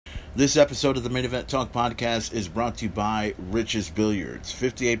This episode of the Main Event Talk Podcast is brought to you by Rich's Billiards,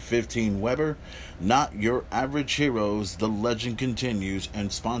 5815 Weber, not your average heroes. The legend continues, and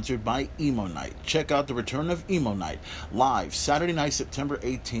sponsored by Emo Night. Check out the return of Emo Night live Saturday night, September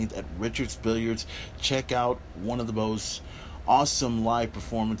 18th at Rich's Billiards. Check out one of the most awesome live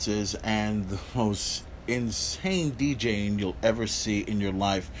performances and the most insane DJing you'll ever see in your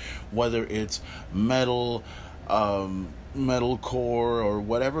life, whether it's metalcore or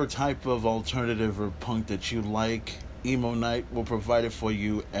whatever type of alternative or punk that you like. Emo Night will provide it for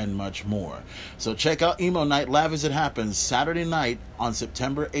you and much more. So check out Emo Night live as it happens Saturday night on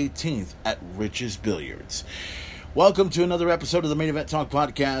September 18th at Rich's Billiards. Welcome to another episode of the Main Event Talk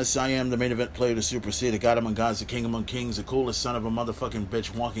Podcast. I am the main event player, the Super C, the God among gods, the King among kings, the coolest son of a motherfucking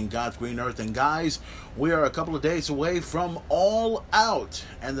bitch walking God's green earth. And guys, we are a couple of days away from All Out,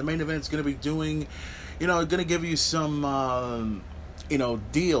 and the main event's going to be doing, going to give you some,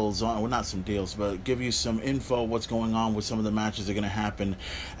 deals on, well, not some deals, but give you some info what's going on with some of the matches that are going to happen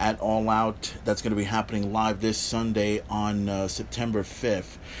at All Out. That's going to be happening live this Sunday on September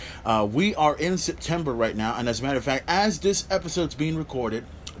 5th. We are in September right now, and as a matter of fact, as this episode's being recorded,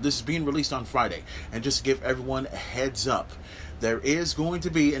 this is being released on Friday, and just to give everyone a heads up, there is going to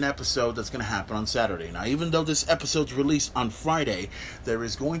be an episode that's going to happen on Saturday. Now, even though this episode's released on Friday, there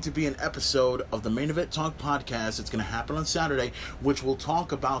is going to be an episode of the Main Event Talk Podcast that's going to happen on Saturday, which will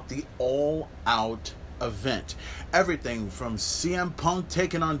talk about the All Out event. Everything from CM Punk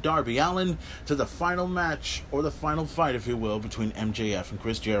taking on Darby Allin to the final match, or the final fight, if you will, between MJF and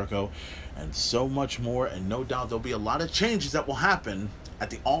Chris Jericho, and so much more. And no doubt there'll be a lot of changes that will happen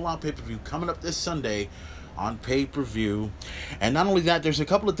at the All Out pay-per-view coming up this Sunday on pay-per-view. And not only that, there's a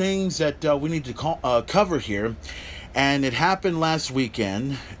couple of things that we need to cover here, and it happened last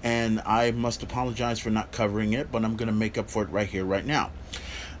weekend, and I must apologize for not covering it, but I'm going to make up for it right here, right now.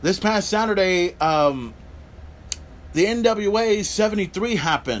 This past Saturday, the NWA 73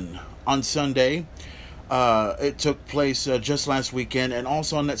 happened on Sunday. It took place just last weekend, and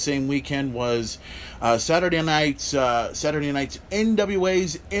also on that same weekend was Saturday night's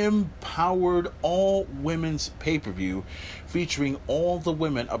NWA's Empowered All Women's Pay-Per-View, featuring all the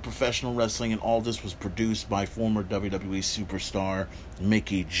women of professional wrestling, and all this was produced by former WWE superstar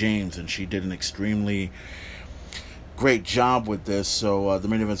Mickie James, and she did an extremely great job with this. So the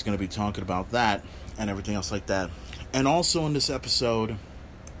main event's going to be talking about that and everything else like that. And also in this episode,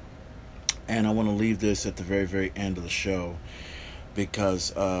 and I want to leave this at the very, very end of the show,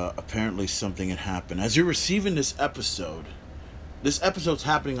 because apparently something had happened. As you're receiving this episode's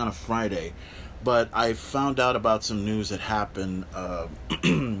happening on a Friday, but I found out about some news that happened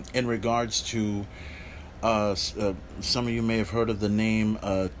in regards to, some of you may have heard of the name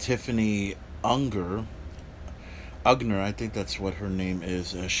Tiffany Ugner, I think that's what her name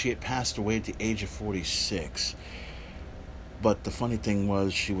is. She had passed away at the age of 46. But the funny thing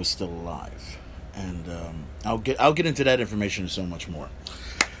was, she was still alive, and I'll get into that information and so much more.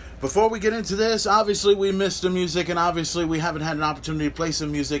 Before we get into this, obviously we missed the music, and obviously we haven't had an opportunity to play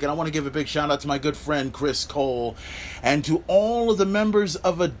some music, and I want to give a big shout out to my good friend Chris Cole, and to all of the members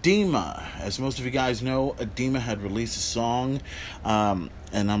of Edema. As most of you guys know, Edema had released a song,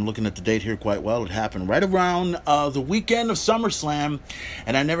 and I'm looking at the date here quite well. It happened right around the weekend of SummerSlam,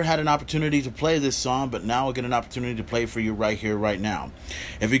 and I never had an opportunity to play this song, but now I get an opportunity to play for you right here, right now.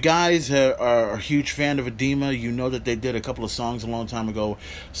 If you guys are a huge fan of Edema, you know that they did a couple of songs a long time ago.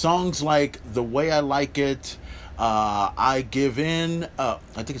 Songs like The Way I Like It, I Give In, I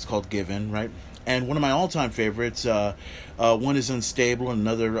think it's called Give In, right? And one of my all-time favorites, one is Unstable,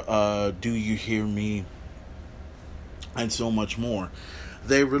 another Do You Hear Me, and so much more.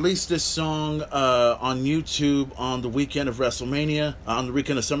 They released this song on YouTube on the weekend of WrestleMania, on the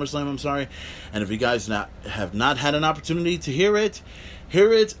weekend of SummerSlam, I'm sorry. And if you guys have not had an opportunity to hear it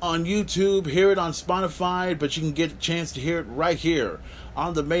on YouTube, hear it on Spotify, but you can get a chance to hear it right here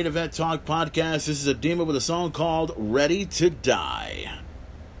on the Main Event Talk Podcast. This is Edema with a song called Ready to Die.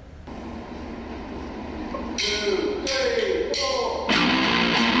 2, 3, 4.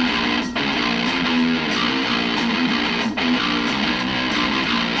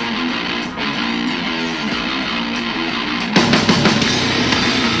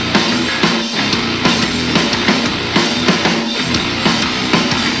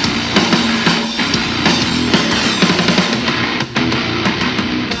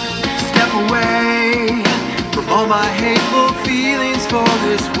 All my hateful feelings for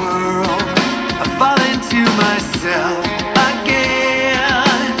this world, I fall into myself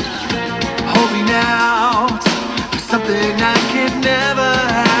again, hoping out for something I could never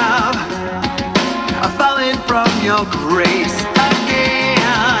have. I'm falling from your grace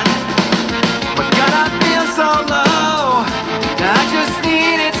again.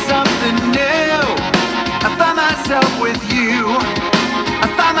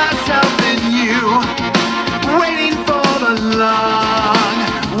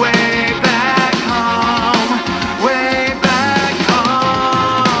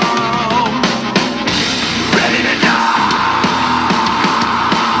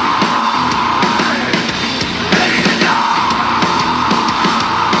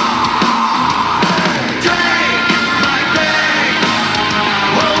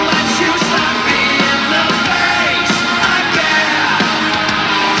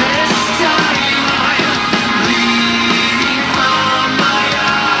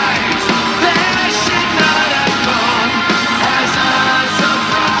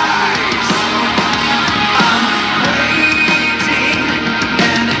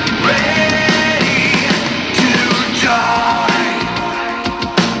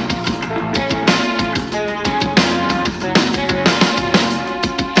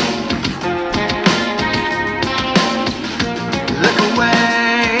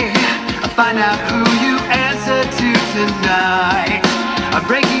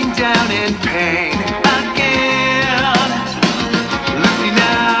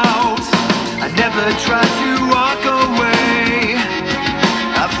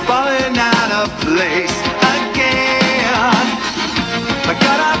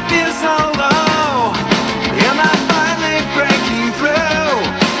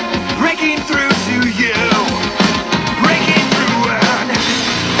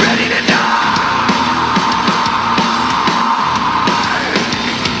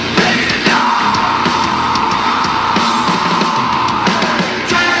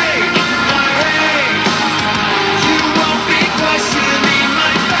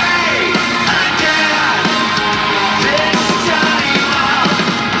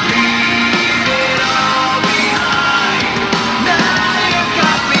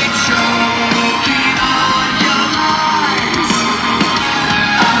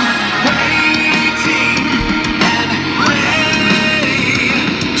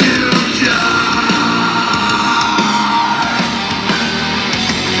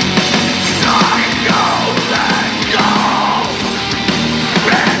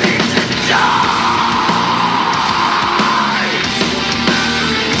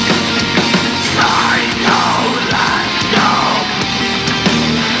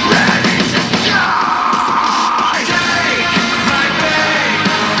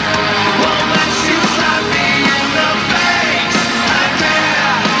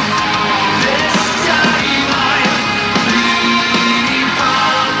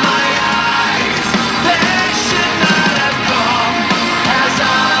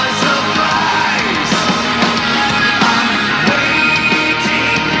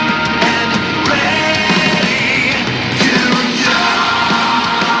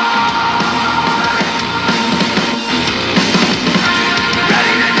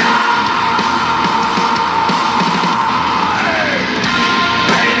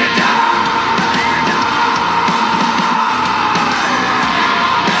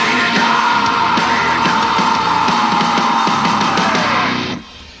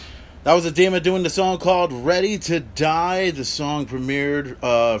 That was Edema doing the song called Ready to Die. The song premiered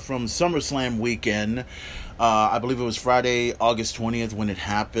from SummerSlam weekend. I believe it was Friday, August 20th when it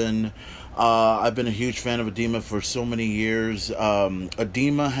happened. I've been a huge fan of Edema for so many years.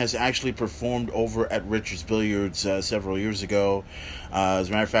 Edema has actually performed over at Richards Billiards several years ago. As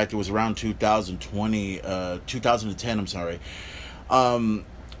a matter of fact, it was around 2010, I'm sorry.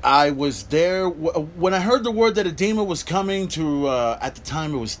 I was there when I heard the word that Edema was coming to, at the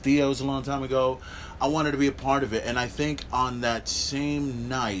time it was Theo's a long time ago. I wanted to be a part of it. And I think on that same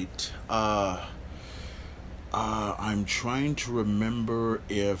night, I'm trying to remember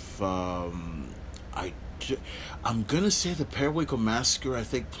if I'm going to say the Periwinkle Massacre, I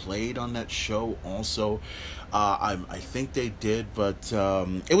think, played on that show also. I think they did, but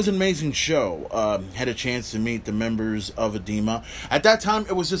it was an amazing show. Had a chance to meet the members of Edema. At that time,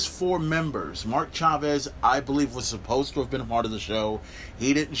 it was just 4 members. Mark Chavez, I believe, was supposed to have been a part of the show.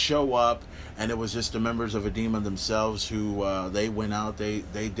 He didn't show up, and it was just the members of Edema themselves who they went out.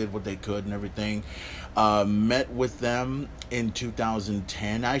 They did what they could and everything. Met with them in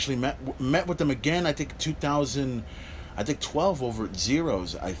 2010. I actually met with them again, I think 2012 over at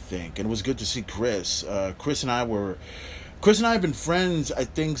Zeros, I think. And it was good to see Chris. Chris and I have been friends, I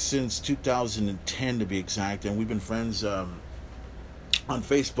think, since 2010 to be exact. And we've been friends on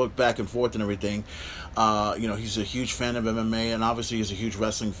Facebook back and forth and everything. He's a huge fan of MMA, and obviously he's a huge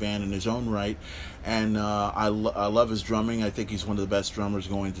wrestling fan in his own right. And I love his drumming. I think he's one of the best drummers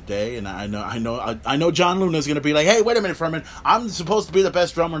going today. And I know John Luna is going to be like, hey, wait a minute, Furman, I'm supposed to be the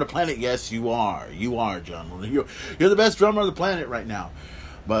best drummer on the planet. Yes, you are, John Luna. You're the best drummer on the planet right now.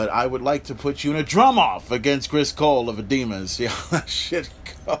 But I would like to put you in a drum off against Chris Cole of Edema and see how that shit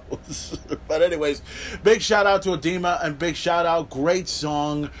goes. But anyways, big shout out to Edema and big shout out, great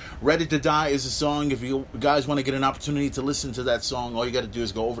song. Ready to Die is a song. If you guys want to get an opportunity to listen to that song, all you got to do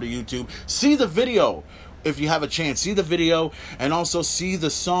is go over to YouTube, see the video. If you have a chance, see the video and also see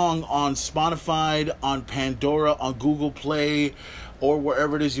the song on Spotify, on Pandora, on Google Play, or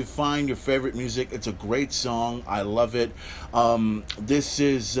wherever it is you find your favorite music. It's a great song. I love it. This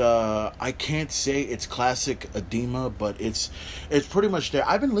is, I can't say it's classic Edema, but it's pretty much there.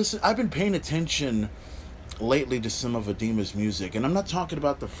 I've been paying attention lately to some of Edema's music, and I'm not talking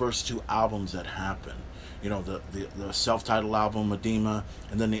about the first 2 albums that happened. The self-titled album, Edema,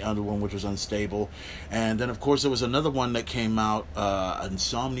 and then the other one, which was Unstable. And then, of course, there was another one that came out,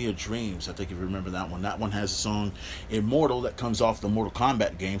 Insomnia Dreams. I think if you remember that one. That one has a song, Immortal, that comes off the Mortal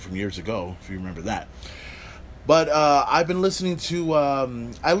Kombat game from years ago, if you remember that. But I've been listening to,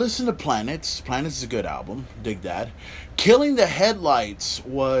 I listen to Planets. Planets is a good album. Dig that. Killing the Headlights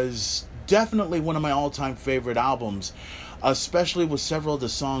was definitely one of my all-time favorite albums, especially with several of the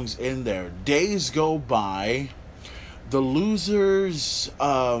songs in there. Days Go By, The Losers,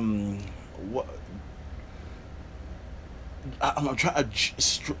 I'm trying,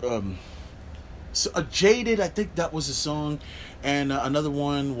 Jaded, I think that was a song, and another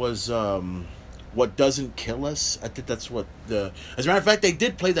one was What Doesn't Kill Us. I think that's what as a matter of fact, they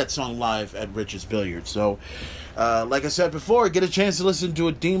did play that song live at Richards Billiards. So, like I said before, get a chance to listen to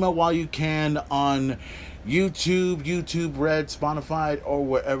Edema while you can on YouTube Red, Spotify, or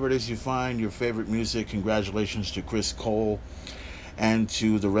wherever it is you find your favorite music. Congratulations to Chris Cole and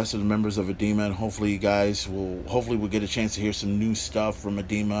to the rest of the members of Edema, and hopefully you guys we'll get a chance to hear some new stuff from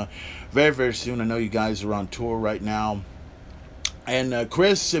Edema very, very soon. I know you guys are on tour right now. And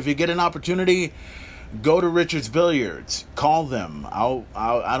Chris, if you get an opportunity, go to Richards Billiards. Call them.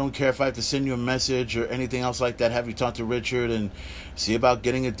 I don't care if I have to send you a message or anything else like that. Have you talk to Richard and see about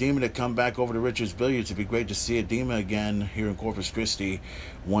getting Edema to come back over to Richards Billiards. It'd be great to see Edema again here in Corpus Christi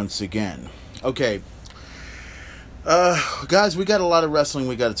once again. Okay. Guys, we got a lot of wrestling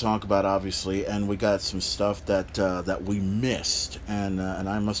we got to talk about, obviously, and we got some stuff that we missed, and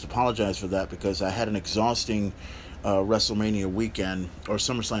I must apologize for that because I had an exhausting WrestleMania weekend, or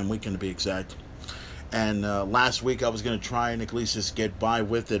SummerSlam weekend to be exact. And last week I was going to try and at least just get by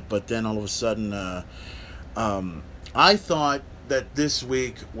with it, but then all of a sudden I thought that this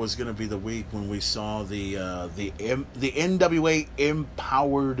week was going to be the week when we saw the NWA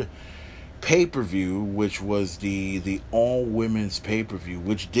Empowered pay-per-view, which was the all-women's pay-per-view,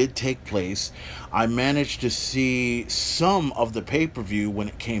 which did take place. I managed to see some of the pay-per-view when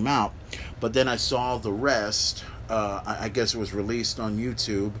it came out, but then I saw the rest. I guess it was released on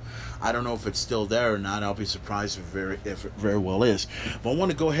YouTube. I don't know if it's still there or not. I'll be surprised if it very well is. But I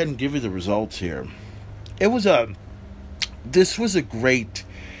want to go ahead and give you the results here. This was a great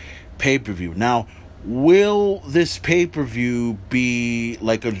pay-per-view. Now, will this pay-per-view be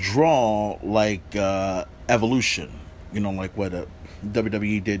like a draw, like Evolution? You know, like what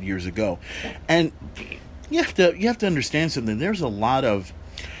WWE did years ago. And you have to understand something. There's a lot of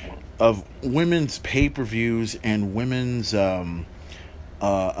women's pay-per-views and women's a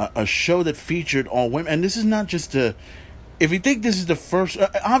show that featured all women. And this is not just a... If you think this is the first...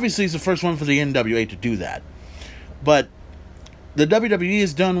 obviously, it's the first one for the NWA to do that. But the WWE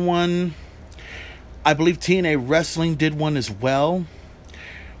has done one. I believe TNA Wrestling did one as well.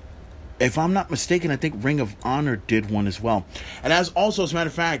 If I'm not mistaken, I think Ring of Honor did one as well. And as a matter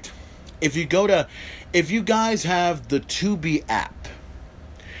of fact, if you guys have the Tubi app,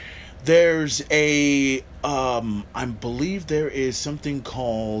 there's I believe there is something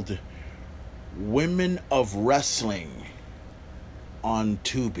called Women of Wrestling on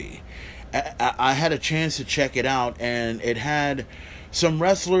Tubi. I had a chance to check it out, and it had some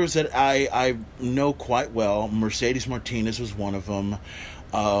wrestlers that I know quite well. Mercedes Martinez was one of them.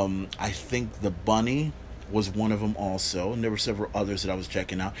 I think the Bunny was one of them also, and there were several others that I was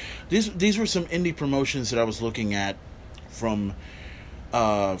checking out. These were some indie promotions that I was looking at from,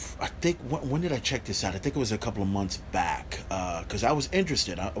 I think, when did I check this out? I think it was a couple of months back, because I was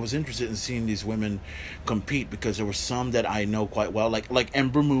interested. I was interested in seeing these women compete, because there were some that I know quite well, like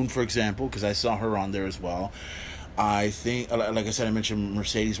Ember Moon, for example, because I saw her on there as well. I think, like I said, I mentioned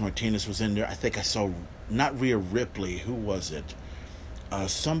Mercedes Martinez was in there. I think I saw, not Rhea Ripley, who was it?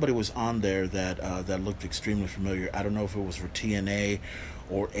 Somebody was on there that looked extremely familiar. I don't know if it was for TNA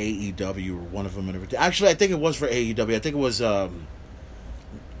or AEW or one of them. Actually, I think it was for AEW. I think it was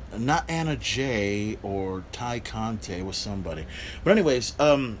not Anna Jay or Ty Conte. It was somebody. But anyways,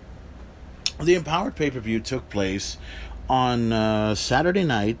 the Empowered pay-per-view took place on Saturday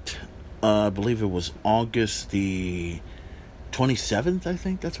night. I believe it was August the 27th. I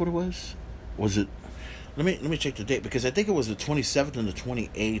think that's what it was. Was it? Let me check the date, because I think it was the 27th and the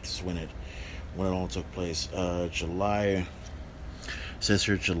 28th is when it all took place. July, says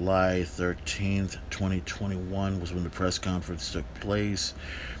here July 13th, 2021 was when the press conference took place.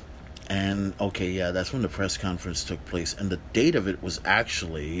 And okay, yeah, that's when the press conference took place. And the date of it was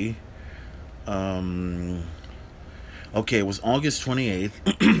actually okay, it was August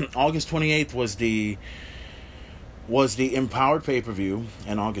 28th. August 28th was the Empowered pay-per-view,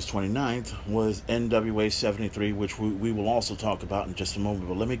 and August 29th was NWA 73, which we will also talk about in just a moment.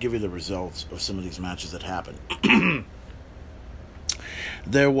 But let me give you the results of some of these matches that happened.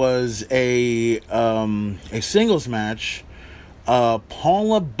 There was a singles match,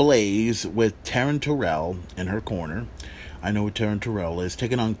 Paula Blaze with Taryn Terrell in her corner. I know who Taryn Terrell is,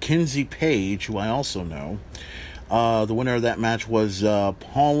 taking on Kinsey Page, who I also know. The winner of that match was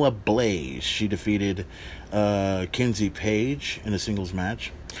Paula Blaze. She defeated Kinsey Page in a singles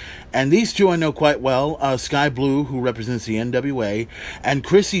match. And these two I know quite well. Sky Blue, who represents the NWA, and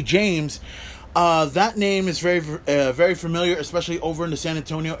Chrissy James. That name is very, very familiar, especially over in the San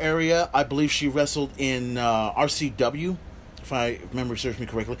Antonio area. I believe she wrestled in RCW, if I remember serves me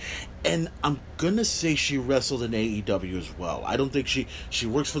correctly. And I'm going to say she wrestled in AEW as well. I don't think she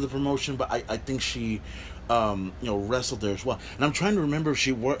works for the promotion, but I think she... wrestled there as well. And I'm trying to remember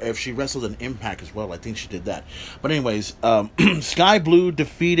if she wrestled in Impact as well. I think she did that. But anyways, Sky Blue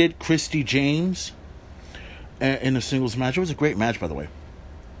defeated Christy James in a singles match. It was a great match, by the way.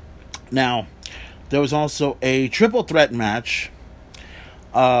 Now, there was also a triple threat match.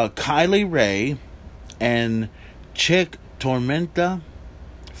 Kylie Ray and Chick Tormenta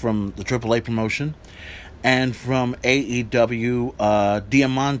from the AAA promotion, and from AEW,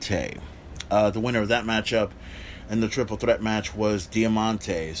 Diamante. The winner of that matchup and the triple threat match was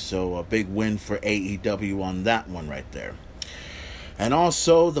Diamante. So a big win for AEW on that one right there. And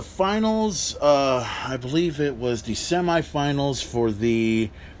also the finals, I believe it was the semifinals for the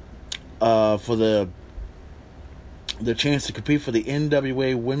chance to compete for the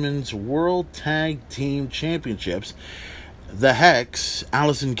NWA Women's World Tag Team Championships. The Hex,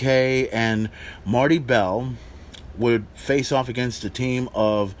 Allison Kay and Marty Bell would face off against a team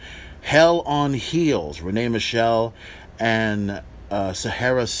of Hell on Heels, Renee Michelle and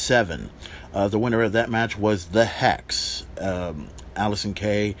Sahara 7. The winner of that match was The Hex, Allison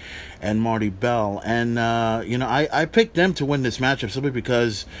Kay and Marty Bell. And, I picked them to win this matchup simply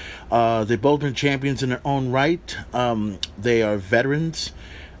because they've both been champions in their own right. They are veterans.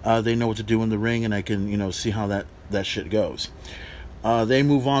 They know what to do in the ring, and I can, see how that shit goes. They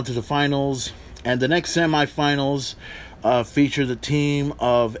move on to the finals, and the next semifinals feature the team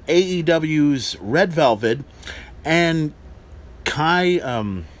of AEW's Red Velvet and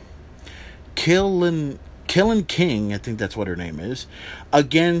Killen King, I think that's what her name is,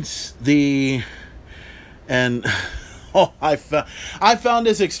 against I found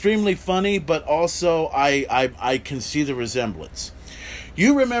this extremely funny, but also I can see the resemblance.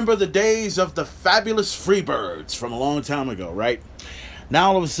 You remember the days of the fabulous Freebirds from a long time ago, right?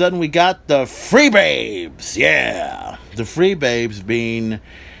 Now all of a sudden we got the Free Babes. Yeah. The Free Babes being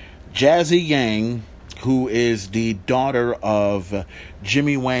Jazzy Yang, who is the daughter of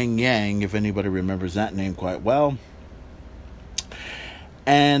Jimmy Wang Yang, if anybody remembers that name quite well.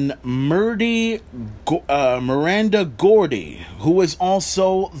 And Miranda Gordy, who is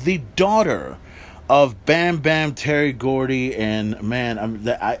also the daughter of Bam Bam Terry Gordy. And man,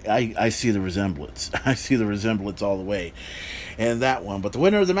 I see the resemblance. I see the resemblance all the way in that one. But the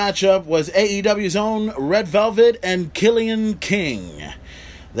winner of the matchup was AEW's own Red Velvet and Killian King.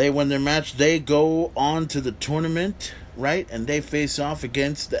 They win their match. They go on to the tournament, right? And they face off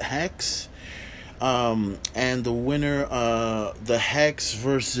against the Hex. And the winner, the Hex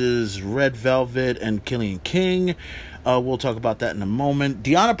versus Red Velvet and Killian King. We'll talk about that in a moment.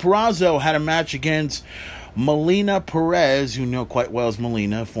 Deonna Purrazzo had a match against Melina Perez, who you know quite well as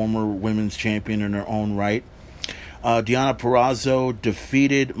Melina, former women's champion in her own right. Deonna Purrazzo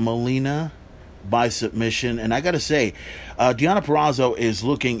defeated Melina by submission. And I gotta say, Deonna Purrazzo is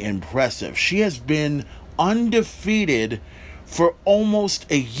looking impressive. She has been undefeated for almost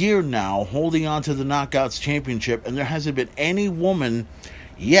a year now, holding on to the Knockouts Championship, and there hasn't been any woman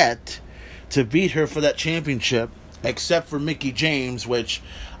yet to beat her for that championship, except for Mickie James, which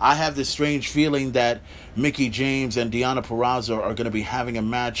I have this strange feeling that Mickie James and Deonna Purrazzo are going to be having a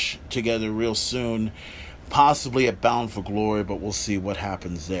match together real soon, possibly at Bound for Glory, but we'll see what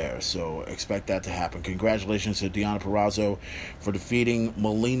happens there. So expect that to happen. Congratulations to Deonna Purrazzo for defeating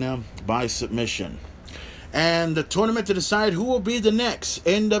Melina by submission. And the tournament to decide who will be the next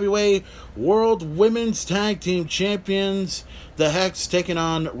NWA World Women's Tag Team Champions. The Hex taking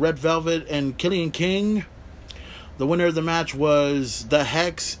on Red Velvet and Killian King. The winner of the match was the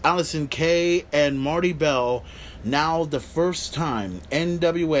Hex, Allison Kay, and Marty Bell. Now the first time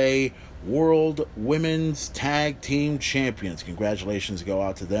NWA World Women's Tag Team Champions. Congratulations go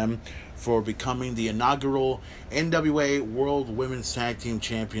out to them for becoming the inaugural NWA World Women's Tag Team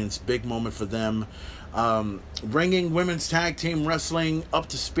Champions. Big moment for them. Bringing women's tag team wrestling up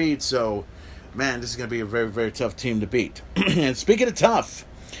to speed. So, man, this is going to be a very, very tough team to beat. And speaking of tough,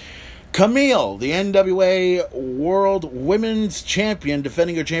 Camille, the NWA World Women's Champion,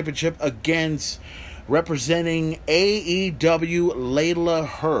 defending her championship against representing AEW Layla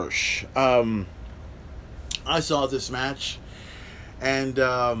Hirsch. I saw this match, and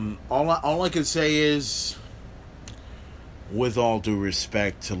all I can say is, with all due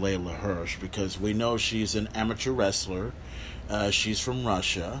respect to Layla Hirsch, because we know she's an amateur wrestler. She's from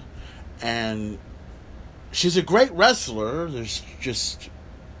Russia, and she's a great wrestler. There's just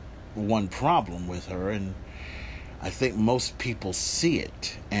one problem with her, and I think most people see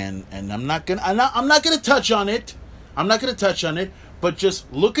it. And I'm not gonna touch on it. I'm not gonna touch on it. But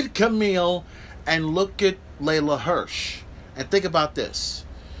just look at Camille and look at Layla Hirsch, and think about this.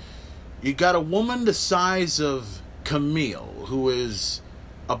 You got a woman the size of Camille, who is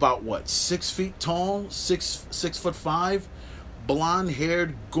about 6 feet tall, 6'5", blonde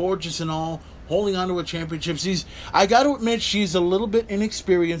haired, gorgeous and all, holding on to a championship. I got to admit, she's a little bit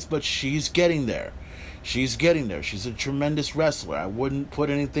inexperienced, but she's getting there. She's getting there. She's a tremendous wrestler. I wouldn't put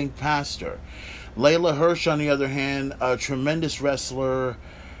anything past her. Layla Hirsch, on the other hand, a tremendous wrestler.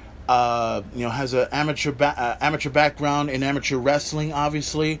 Has an amateur background in amateur wrestling,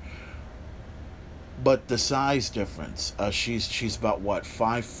 obviously. But the size difference, she's about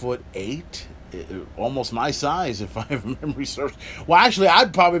 5'8", almost my size if I remember serves. Well, actually,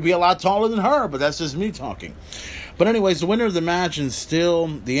 I'd probably be a lot taller than her, but that's just me talking. But anyways, the winner of the match and still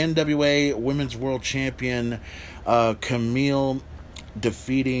the NWA Women's World Champion, Camille,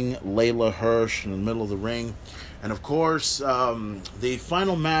 defeating Layla Hirsch in the middle of the ring. And of course, the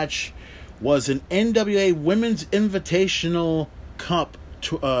final match was an NWA Women's Invitational Cup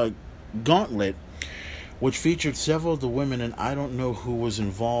gauntlet, which featured several of the women, and I don't know who was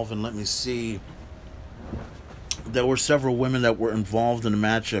involved. And let me see. There were several women that were involved in the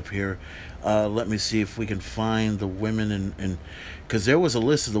matchup here. Let me see if we can find the women, and because there was a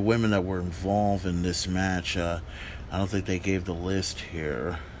list of the women that were involved in this match. I don't think they gave the list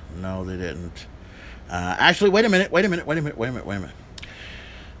here. No, they didn't. Actually, wait a minute.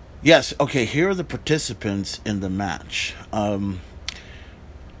 Yes, okay, here are the participants in the match.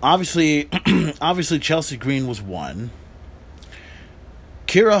 Obviously, Chelsea Green was one.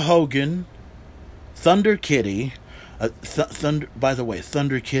 Kira Hogan, Thunder Kitty,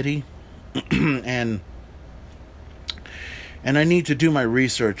 Thunder Kitty, and I need to do my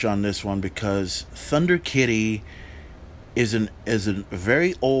research on this one because Thunder Kitty is a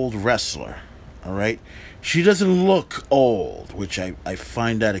very old wrestler. All right, She doesn't look old, which I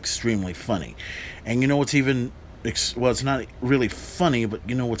find that extremely funny. And you know what's even... Well, it's not really funny, but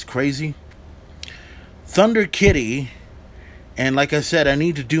you know what's crazy? Thunder Kitty, and like I said, I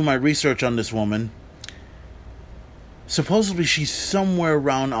need to do my research on this woman. Supposedly she's somewhere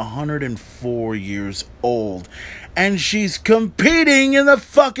around 104 years old, and she's competing in the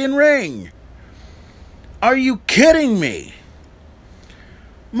fucking ring. Are you kidding me?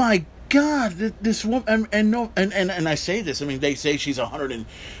 My God, this woman, and I say this, I mean, they say she's 100 and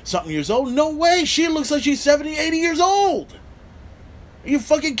something years old. No way, she looks like she's 70, 80 years old. Are you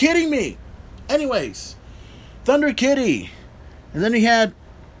fucking kidding me? Anyways, Thunder Kitty. And then he had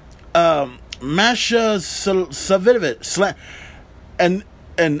Masha Slamovich. And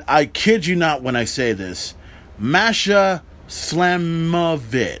I kid you not when I say this, Masha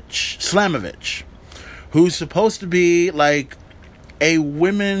Slamovich, who's supposed to be like a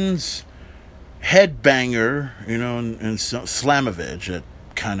women's headbanger, you know, and Slamovich. It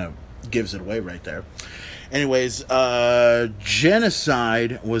kind of gives it away right there. Anyways,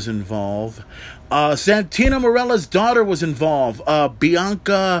 Genocide was involved. Santina Morella's daughter was involved.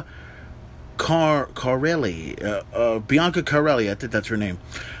 Bianca Carelli. Bianca Carelli, I think that's her name.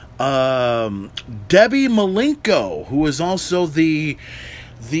 Debbie Malenko, who is also the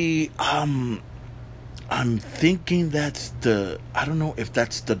I'm thinking that's I don't know if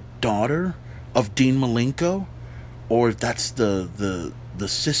that's the daughter of Dean Malenko, or if that's the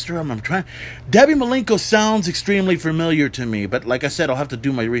sister. I'm trying. Debbie Malenko sounds extremely familiar to me, but like I said, I'll have to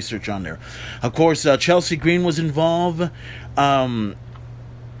do my research on there. Of course, Chelsea Green was involved.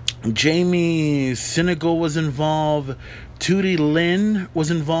 Jamie Senegal was involved. Tootie Lynn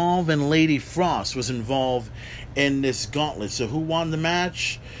was involved, and Lady Frost was involved in this gauntlet. So who won the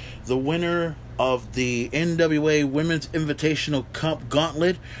match? The winner of the NWA Women's Invitational Cup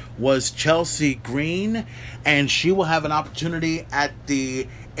Gauntlet was Chelsea Green, and she will have an opportunity at the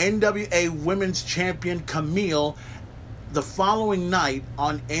NWA Women's Champion Camille the following night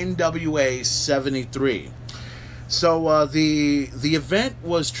on NWA 73. So the event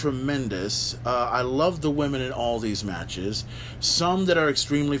was tremendous. I love the women in all these matches. Some that are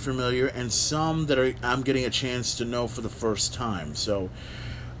extremely familiar, and some that I'm getting a chance to know for the first time. So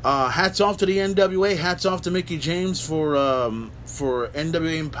hats off to the NWA. Hats off to Mickie James for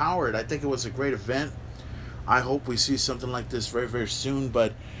NWA Empowered. I think it was a great event. I hope we see something like this very, very soon.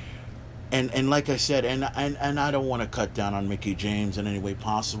 But and like I said, and I don't want to cut down on Mickie James in any way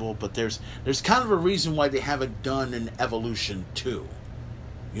possible, but there's kind of a reason why they haven't done an Evolution 2.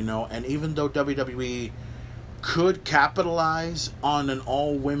 You know, and even though WWE could capitalize on an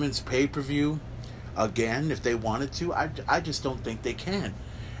all-women's pay-per-view again if they wanted to, I just don't think they can.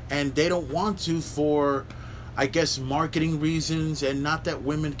 And they don't want to for, I guess, marketing reasons, and not that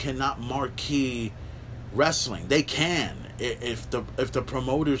women cannot marquee wrestling. They can if the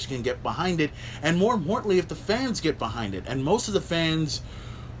promoters can get behind it, and more importantly, if the fans get behind it. And most of the fans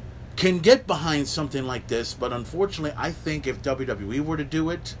can get behind something like this, but unfortunately, I think if WWE were to do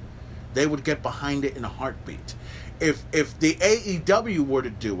it, they would get behind it in a heartbeat. If the AEW were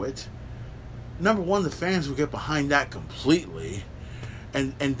to do it, number one, the fans would get behind that completely.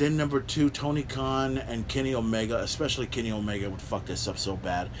 And then number two, Tony Khan and Kenny Omega, especially Kenny Omega, would fuck this up so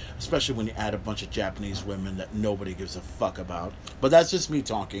bad. Especially when you add a bunch of Japanese women that nobody gives a fuck about. But that's just me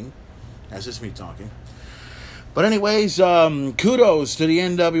talking. But anyways, kudos to the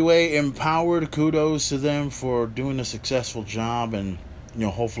NWA Empowered. Kudos to them for doing a successful job. And, you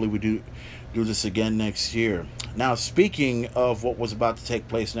know, hopefully we do this again next year. Now, speaking of what was about to take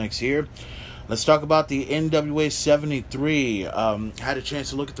place next year, let's talk about the NWA 73. Had a chance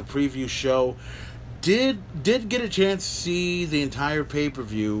to look at the preview show. Did get a chance to see the entire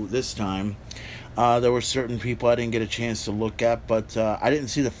pay-per-view this time. There were certain people I didn't get a chance to look at, but I didn't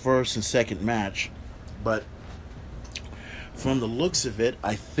see the first and second match. But from the looks of it,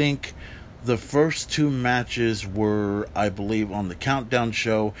 I think the first two matches were, I believe, on the Countdown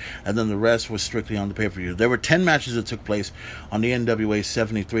show, and then the rest was strictly on the pay-per-view. There were 10 matches that took place on the NWA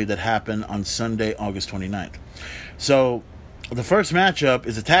 73 that happened on Sunday, August 29th. So, the first matchup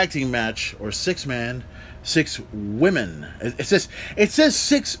is a tag team match, or 6-man, 6 women. It says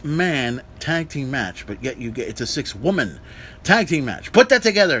 6-man tag team match, but yet it's a 6-woman tag team match. Put that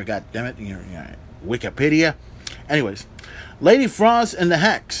together, god damn it. Wikipedia. Anyways, Lady Frost and the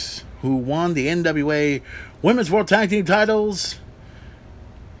Hex, who won the NWA Women's World Tag Team titles,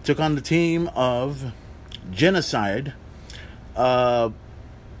 took on the team of Genocide, Paola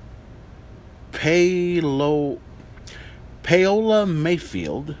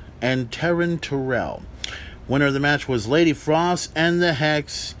Mayfield, and Taryn Terrell. Winner of the match was Lady Frost and the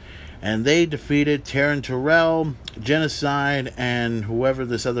Hex, And they defeated Taryn Terrell, Genocide, and whoever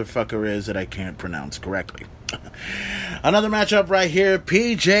this other fucker is that I can't pronounce correctly. Another matchup right here,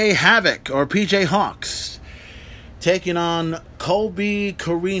 PJ Havoc, or PJ Hawks, taking on Colby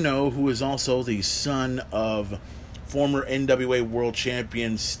Carino, who is also the son of former NWA World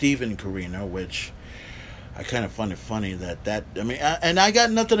Champion Steven Carino, which I kind of find it funny and I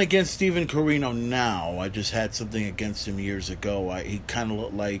got nothing against Steven Carino now. I just had something against him years ago. He kind of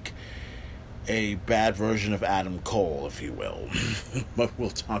looked like a bad version of Adam Cole, if you will. But we'll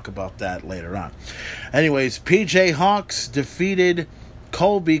talk about that later on. Anyways, PJ Hawks defeated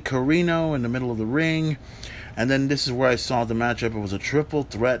Colby Carino in the middle of the ring. And then this is where I saw the matchup. It was a triple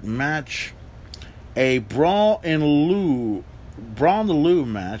threat match. A Brawl in the Lou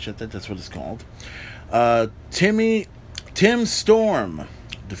match. I think that's what it's called. Tim Storm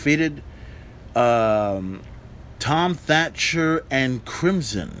defeated Tom Thatcher and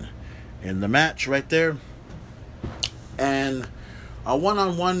Crimson in the match right there. And a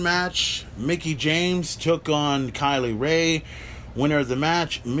one-on-one match, Mickie James took on Kylie Rae. Winner of the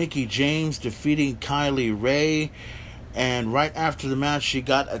match, Mickie James defeating Kylie Rae. And right after the match, she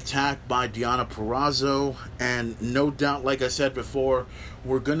got attacked by Deonna Purrazzo. And no doubt, like I said before,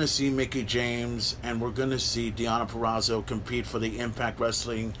 we're going to see Mickie James and we're going to see Deonna Purrazzo compete for the Impact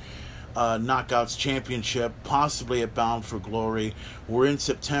Wrestling Knockouts Championship, possibly at Bound for Glory. We're in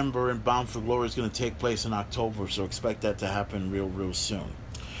September, and Bound for Glory is going to take place in October, so expect that to happen real soon.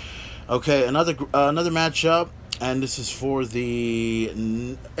 Okay, another matchup, and this is for the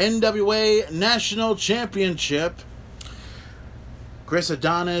NWA National Championship. Chris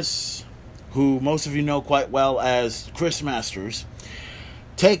Adonis, who most of you know quite well as Chris Masters,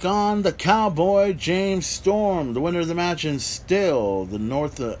 take on the Cowboy James Storm. The winner of the match, and still the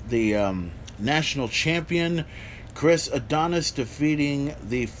national champion Chris Adonis defeating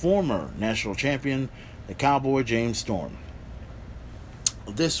the former national champion, the Cowboy James Storm.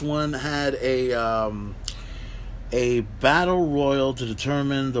 This one had a battle royal to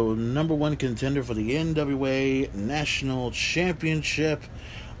determine the number one contender for the NWA National Championship.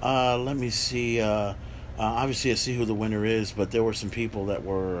 Let me see. Obviously, I see who the winner is, but there were some people that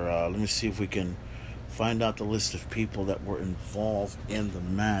were... let me see if we can find out the list of people that were involved in the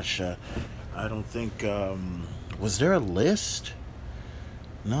match. I don't think... was there a list?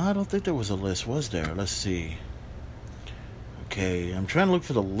 No, I don't think there was a list, was there? Let's see. Okay, I'm trying to look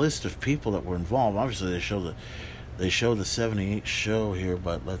for the list of people that were involved. Obviously, they show the 78 show here,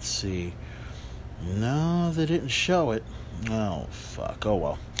 but let's see. No, they didn't show it. Oh, fuck. Oh,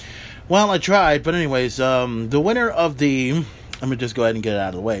 well. Well, I tried, but anyways, the winner of the... Let me just go ahead and get it out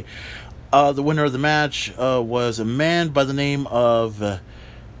of the way. The winner of the match was a man by the name of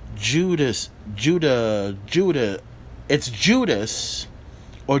Judas. It's Judas,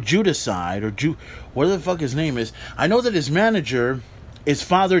 or Judicide, or whatever the fuck his name is. I know that his manager is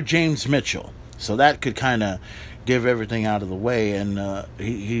Father James Mitchell, so that could kind of give everything out of the way, and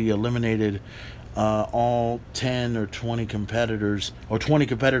he eliminated all 10 or 20 competitors, or 20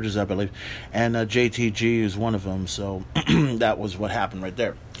 competitors, I believe, and JTG is one of them. So that was what happened right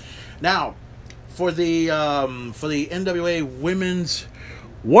there. Now, for the NWA Women's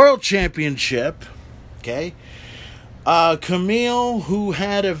World Championship, okay, Camille, who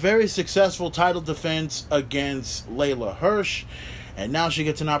had a very successful title defense against Layla Hirsch, and now she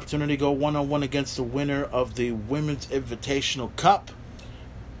gets an opportunity to go one-on-one against the winner of the Women's Invitational Cup,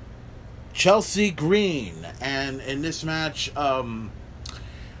 Chelsea Green. And in this match, my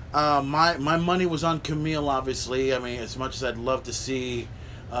money was on Camille, obviously. I mean, as much as I'd love to see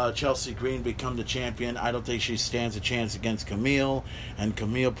Chelsea Green become the champion, I don't think she stands a chance against Camille. And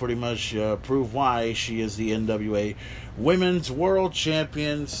Camille pretty much proved why she is the NWA Women's World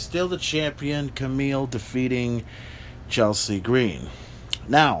Champion. Still the champion, Camille defeating Chelsea Green.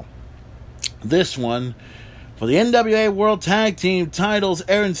 Now, this one... for the NWA World Tag Team titles,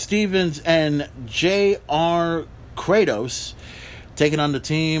 Aaron Stevens and J.R. Kratos taking on the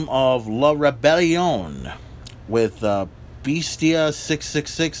team of La Rebellion with Bestia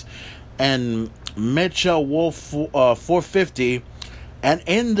 666 and Mecha Wolf 450. And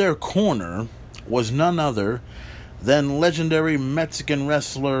in their corner was none other than legendary Mexican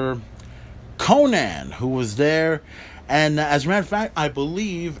wrestler Conan, who was there. And as a matter of fact, I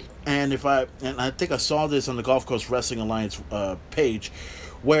believe... And I think I saw this on the Gulf Coast Wrestling Alliance page,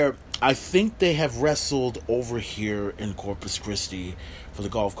 where I think they have wrestled over here in Corpus Christi for the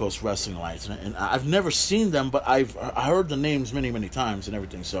Gulf Coast Wrestling Alliance. And I've never seen them, but I heard the names many times and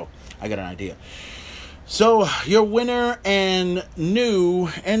everything, so I got an idea. So, your winner and new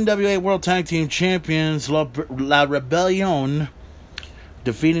NWA World Tag Team Champions, La Rebellion,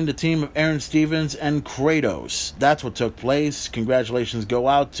 defeating the team of Aaron Stevens and Kratos. That's what took place. Congratulations go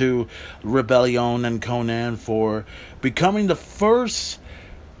out to Rebellion and Conan for becoming the first,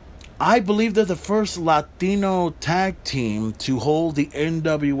 I believe they're the first Latino tag team to hold the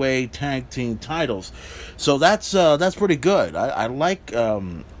NWA tag team titles. So that's pretty good. I like,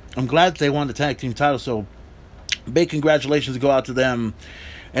 I'm glad they won the tag team title. So big congratulations go out to them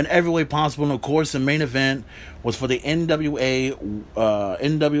in every way possible. And of course, the main event was for the NWA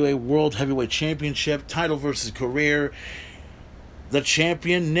World Heavyweight Championship title versus career. The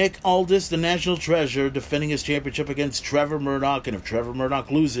champion, Nick Aldis, the national treasure, defending his championship against Trevor Murdoch. And if Trevor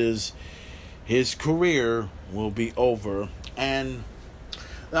Murdoch loses, his career will be over. And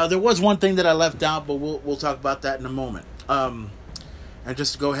there was one thing that I left out, but we'll talk about that in a moment. And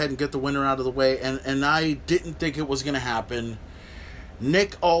just to go ahead and get the winner out of the way. And I didn't think it was going to happen.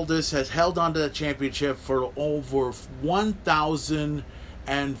 Nick Aldis has held on to the championship for over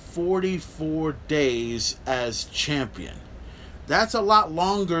 1,044 days as champion. That's a lot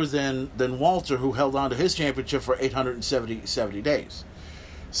longer than Walter, who held on to his championship for 870 days.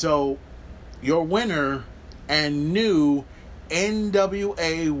 So, your winner and new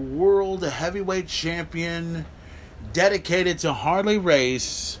NWA World Heavyweight Champion, dedicated to Harley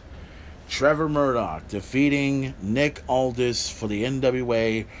Race, Trevor Murdoch, defeating Nick Aldis for the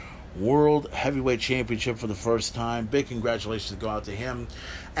NWA World Heavyweight Championship for the first time. Big congratulations go out to him.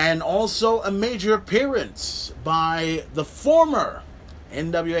 And also a major appearance by the former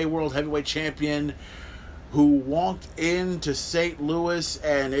NWA World Heavyweight Champion, who walked into St. Louis,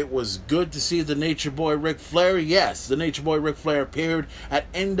 and it was good to see the Nature Boy Ric Flair. Yes, the Nature Boy Ric Flair appeared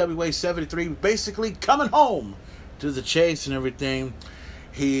at NWA 73, basically coming home to the chase and everything.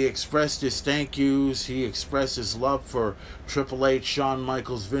 He expressed his thank yous. He expressed his love for Triple H, Shawn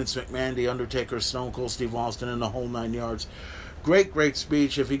Michaels, Vince McMahon, The Undertaker, Stone Cold Steve Austin, and the whole 9 yards. Great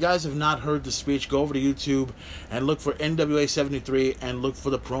speech. If you guys have not heard the speech, go over to YouTube and look for NWA 73 and look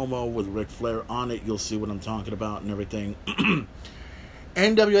for the promo with Ric Flair on it. You'll see what I'm talking about and everything.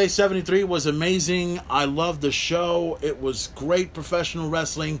 NWA 73 was amazing. I loved the show. It was great professional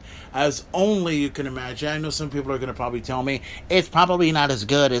wrestling, as only you can imagine. I know some people are going to probably tell me, it's probably not as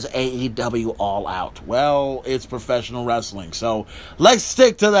good as AEW All Out. Well, it's professional wrestling, so let's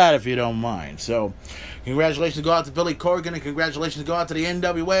stick to that if you don't mind. So, congratulations go out to Billy Corgan, and congratulations go out to the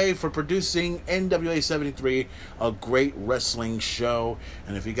NWA for producing NWA 73, a great wrestling show.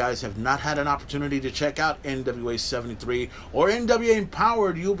 And if you guys have not had an opportunity to check out NWA 73 or NWA Empowered,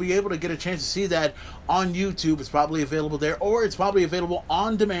 you'll be able to get a chance to see that on YouTube. It's probably available there, or it's probably available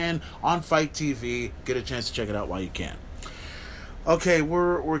on demand on Fight TV. Get a chance to check it out while you can. Okay,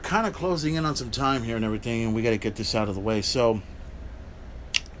 we're kind of closing in on some time here and everything, and we got to get this out of the way. So,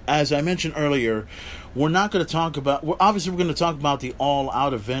 as I mentioned earlier, we're not going to talk about... Obviously, we're going to talk about the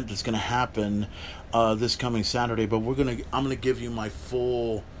all-out event that's going to happen this coming Saturday, but I'm going to give you my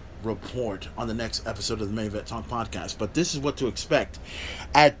full report on the next episode of the Main Event Talk podcast. But this is what to expect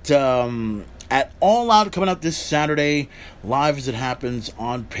at All Out, coming up this Saturday, live as it happens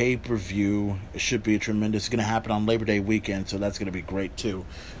on pay-per-view. It should be tremendous. It's going to happen on Labor Day weekend, so that's going to be great too.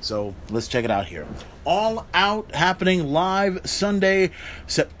 So let's check it out here. All Out happening live Sunday,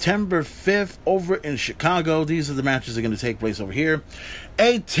 September 5th over in Chicago. These are the matches that are going to take place over here.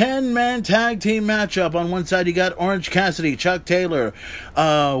 A 10-man tag team matchup. On one side, you got Orange Cassidy, Chuck Taylor,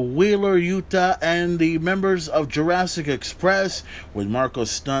 Wheeler Yuta, and the members of Jurassic Express, with Marco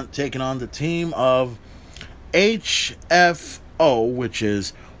Stunt taking on the team of HFO, which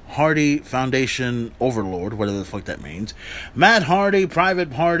is Hardy Foundation Overlord, whatever the fuck that means. Matt Hardy, Private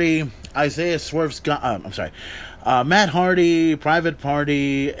Party, Isaiah Swerve Scott, Matt Hardy, Private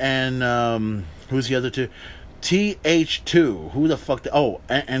Party, and who's the other two? TH2. Who the fuck?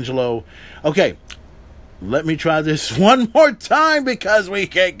 Angelo. Okay, let me try this one more time because we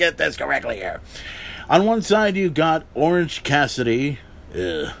can't get this correctly here. On one side, you got Orange Cassidy,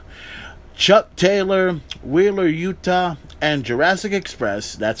 Chuck Taylor, Wheeler Yuta, and Jurassic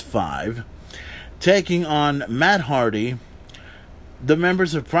Express. That's 5. Taking on Matt Hardy, the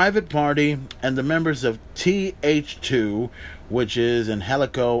members of Private Party, and the members of TH2, which is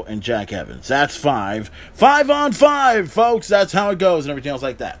Angelico and Jack Evans. That's 5. 5 on 5, folks. That's how it goes and everything else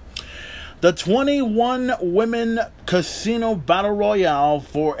like that. The 21 Women Casino Battle Royale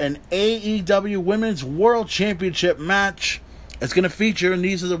for an AEW Women's World Championship match. It's going to feature, and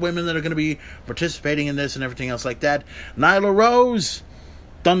these are the women that are going to be participating in this and everything else like that. Nyla Rose,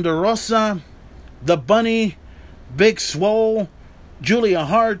 Thunder Rosa, The Bunny, Big Swole, Julia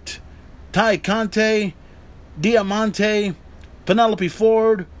Hart, Ty Conte, Diamante, Penelope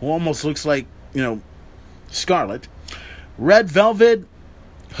Ford, who almost looks like, Scarlett, Red Velvet,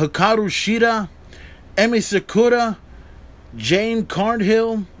 Hikaru Shida, Emi Sakura, Jade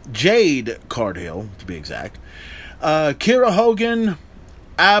Cargill, to be exact, Kira Hogan,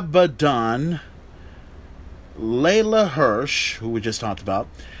 Abaddon, Layla Hirsch, who we just talked about,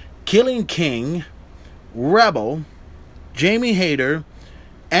 Killing King, Rebel, Jamie Hayter,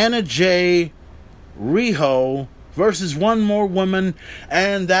 Anna Jay, Riho versus one more woman.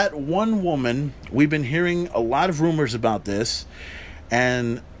 And that one woman, we've been hearing a lot of rumors about this,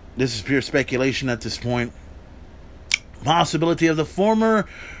 and this is pure speculation at this point. Possibility of the former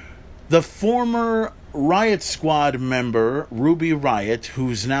Riot Squad member, Ruby Riot,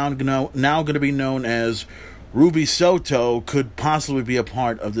 who's now going to be known as Ruby Soto, could possibly be a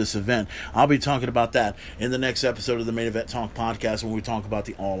part of this event. I'll be talking about that in the next episode of the Main Event Talk podcast when we talk about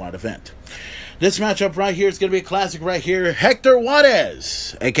the All Out event. This matchup right here is going to be a classic right here. Hector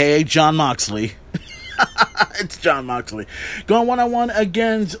Juarez, a.k.a. Jon Moxley. It's Jon Moxley. Going one-on-one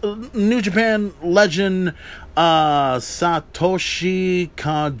against New Japan legend Satoshi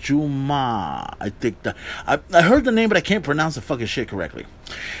Kajuma. I think I heard the name, but I can't pronounce the fucking shit correctly.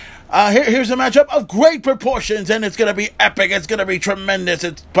 Here's a matchup of great proportions, and it's going to be epic. It's going to be tremendous.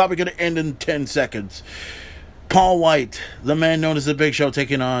 It's probably going to end in 10 seconds. Paul White, the man known as the Big Show,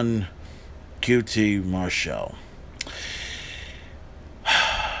 taking on QT Marshall.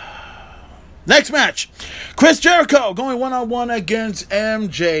 Next match, Chris Jericho going one-on-one against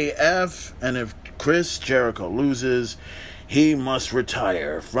MJF. And if Chris Jericho loses, he must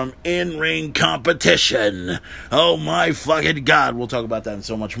retire from in-ring competition. Oh my fucking God. We'll talk about that and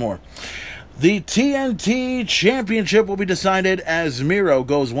so much more. The TNT Championship will be decided as Miro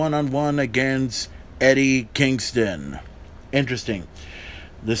goes one-on-one against Eddie Kingston. Interesting.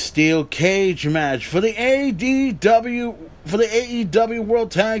 The steel cage match for the AEW World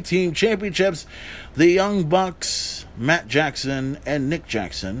Tag Team Championships. The Young Bucks, Matt Jackson and Nick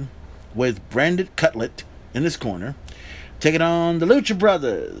Jackson, with Brandon Cutlet in this corner, taking on the Lucha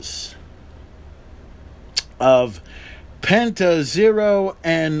Brothers of Penta Zero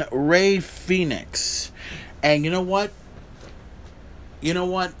and Rey Fenix. And you know what?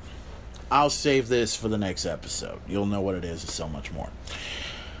 I'll save this for the next episode. You'll know what it is and so much more.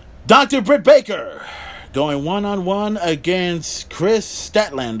 Dr. Britt Baker going one-on-one against Chris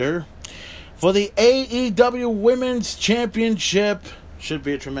Statlander for the AEW Women's Championship. Should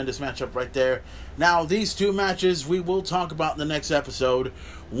be a tremendous matchup right there. Now, these two matches we will talk about in the next episode.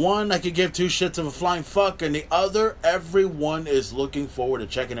 One, I could give two shits of a flying fuck, and the other, everyone is looking forward to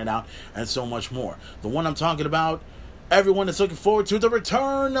checking it out, and so much more. The one I'm talking about, everyone is looking forward to the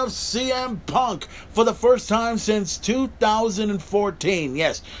return of CM Punk for the first time since 2014.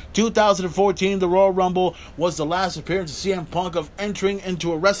 Yes, 2014, the Royal Rumble was the last appearance of CM Punk of entering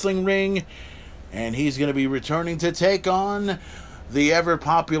into a wrestling ring, and he's going to be returning to take on the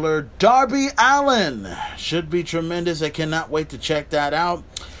ever-popular Darby Allin. Should be tremendous. I cannot wait to check that out.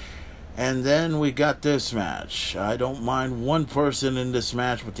 And then we got this match. I don't mind one person in this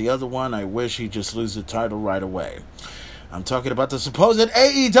match, but the other one, I wish he'd just lose the title right away. I'm talking about the supposed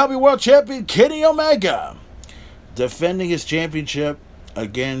AEW World Champion, Kenny Omega, defending his championship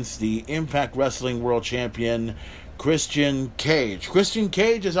against the Impact Wrestling World Champion, Christian Cage. Christian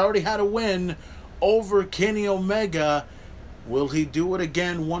Cage has already had a win over Kenny Omega. Will he do it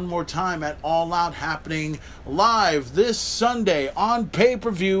again one more time at All Out, happening live this Sunday on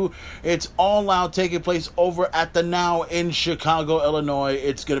pay-per-view? It's All Out taking place over at the Now in Chicago, Illinois.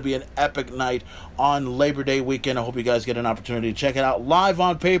 It's going to be an epic night on Labor Day weekend. I hope you guys get an opportunity to check it out live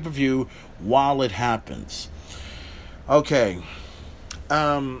on pay-per-view while it happens. Okay.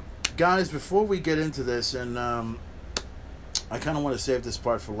 Guys, before we get into this, and I kind of want to save this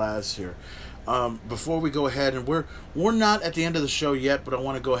part for last here. Before we go ahead, and we're not at the end of the show yet, but I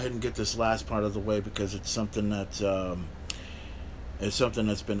want to go ahead and get this last part of the way because it's something that's been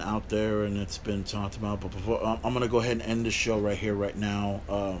out there and it's been talked about. But before I'm going to go ahead and end the show right here, right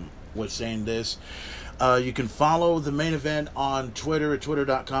now, with saying this. You can follow the Main Event on Twitter at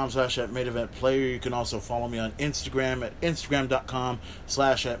twitter.com/@main-event-player. You can also follow me on Instagram at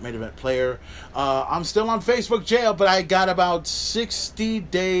instagram.com/@main-event-player. I'm still on Facebook jail, but I got about 60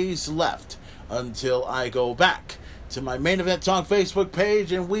 days left until I go back to my Main Event Talk Facebook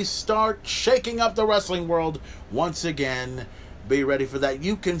page and we start shaking up the wrestling world once again. Be ready for that.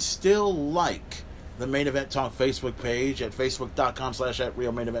 You can still like the Main Event Talk Facebook page at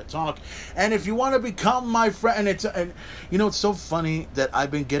facebook.com/@RealMainEventTalk. And if you want to become my friend, it's so funny that I've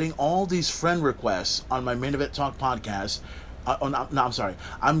been getting all these friend requests on my Main Event Talk podcast.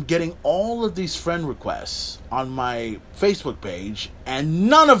 I'm getting all of these friend requests on my Facebook page, and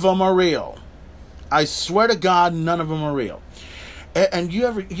none of them are real. I swear to God, none of them are real. And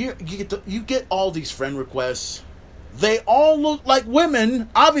you get all these friend requests. They all look like women,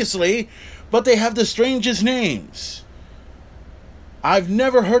 obviously, but they have the strangest names. I've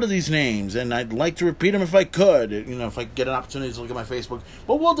never heard of these names, and I'd like to repeat them if I could. If I get an opportunity to look at my Facebook.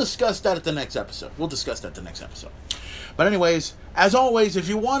 But we'll discuss that at the next episode. But anyways, as always, if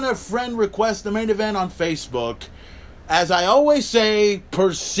you want to friend request the main event on Facebook, as I always say,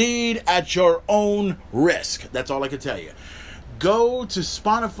 proceed at your own risk. That's all I can tell you. Go to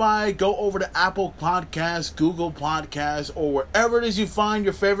Spotify, go over to Apple Podcasts, Google Podcasts, or wherever it is you find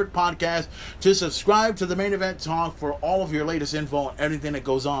your favorite podcast to subscribe to the Main Event Talk for all of your latest info on everything that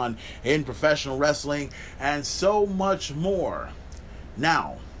goes on in professional wrestling and so much more.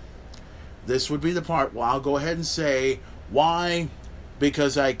 Now, this would be the part where I'll go ahead and say why,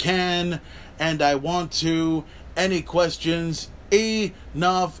 because I can and I want to. Any questions?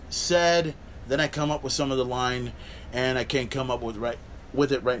 Enough said. Then I come up with some of the line. And I can't come up with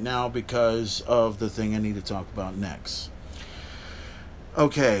it right now because of the thing I need to talk about next.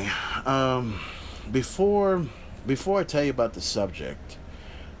 Okay, before I tell you about the subject,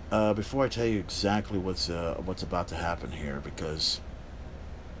 before I tell you exactly what's about to happen here, because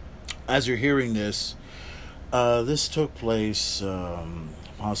as you're hearing this, this took place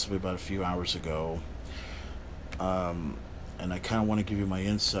possibly about a few hours ago. And I kind of want to give you my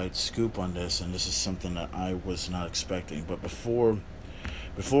inside scoop on this, and this is something that I was not expecting. But before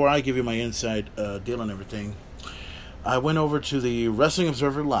I give you my inside deal and everything, I went over to the Wrestling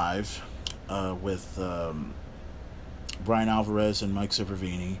Observer Live with Brian Alvarez and Mike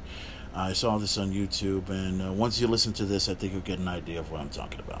Sempervini. I saw this on YouTube, and once you listen to this, I think you'll get an idea of what I'm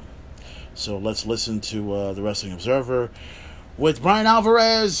talking about. So let's listen to the Wrestling Observer with Brian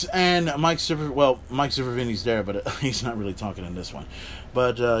Alvarez and Mike Sempervini. Well, Mike Sempervini's there, but he's not really talking in this one.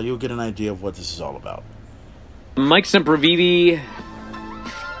 But you'll get an idea of what this is all about. Mike Sempervini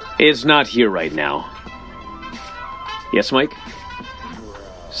is not here right now. Yes, Mike?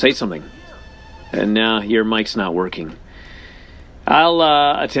 Say something. And now your mic's not working. I'll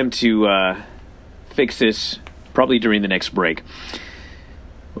attempt to fix this probably during the next break.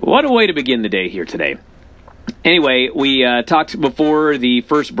 What a way to begin the day here today. Anyway, we talked before the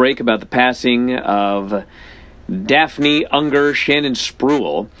first break about the passing of Daphne Unger Shannon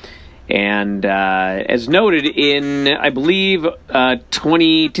Spruill. And as noted in, I believe,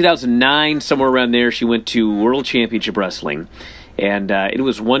 2009, somewhere around there, she went to World Championship Wrestling. And it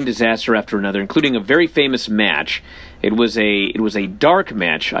was one disaster after another, including a very famous match. It was a dark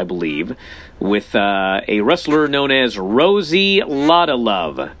match, I believe, with a wrestler known as Rosie Lotta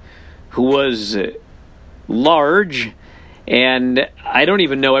Love, who was large, and I don't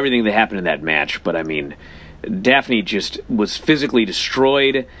even know everything that happened in that match, but I mean, Daphne just was physically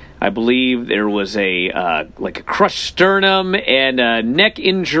destroyed. I believe there was a crushed sternum and a neck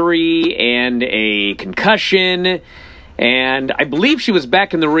injury and a concussion, and I believe she was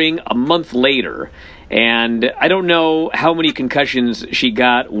back in the ring a month later. And I don't know how many concussions she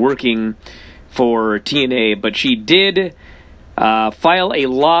got working for TNA, but she did file a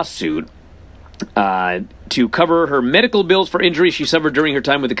lawsuit to cover her medical bills for injuries she suffered during her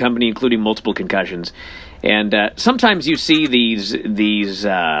time with the company, including multiple concussions. And sometimes you see these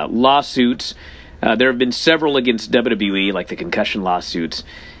lawsuits. There have been several against WWE, like the concussion lawsuits.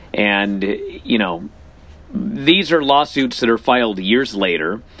 And, you know, these are lawsuits that are filed years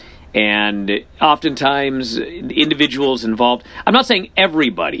later. And oftentimes, individuals involved, I'm not saying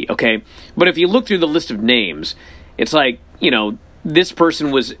everybody, okay? But if you look through the list of names, it's like, you know, this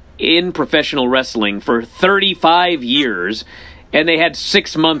person was in professional wrestling for 35 years, and they had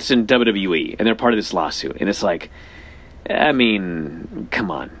 6 months in WWE, and they're part of this lawsuit. And it's like, I mean, come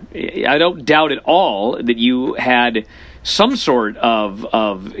on. I don't doubt at all that you had some sort of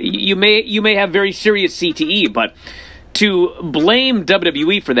you may have very serious CTE, but to blame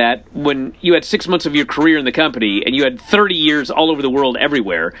WWE for that when you had 6 months of your career in the company and you had 30 years all over the world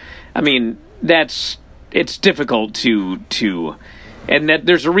everywhere, I mean, it's difficult to and that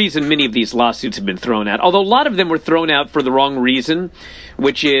there's a reason many of these lawsuits have been thrown out. Although a lot of them were thrown out for the wrong reason,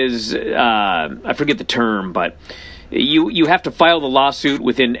 which is, I forget the term, but you have to file the lawsuit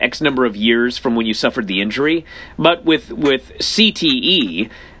within X number of years from when you suffered the injury. But with CTE,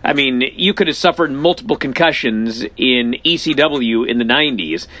 I mean, you could have suffered multiple concussions in ECW in the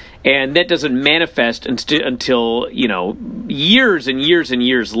 90s, and that doesn't manifest until, you know, years and years and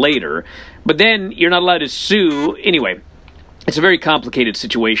years later. But then you're not allowed to sue. Anyway, it's a very complicated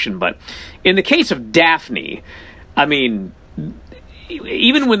situation. But in the case of Daphne, I mean,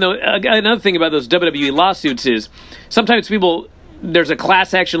 even when another thing about those WWE lawsuits is sometimes there's a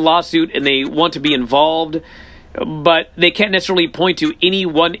class action lawsuit and they want to be involved. but they can't necessarily point to any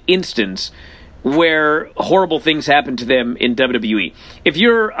one instance where horrible things happen to them in WWE. If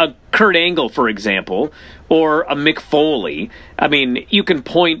you're a Kurt Angle, for example, or a Mick Foley, I mean, you can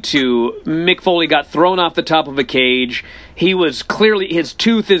point to Mick Foley got thrown off the top of a cage. He was clearly, his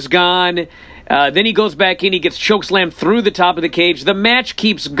tooth is gone. Then he goes back in, he gets chokeslammed through the top of the cage. The match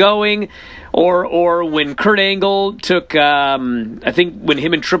keeps going. Or when Kurt Angle took, I think when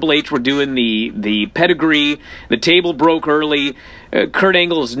him and Triple H were doing the pedigree, the table broke early. Kurt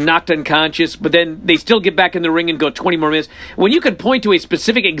Angle is knocked unconscious, but then they still get back in the ring and go 20 more minutes. When you can point to a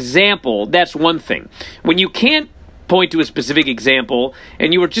specific example, that's one thing. When you can't point to a specific example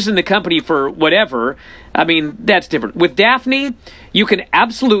and you were just in the company for whatever, I mean, that's different. With Daffney, you can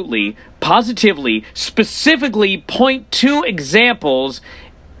absolutely, positively, specifically point to examples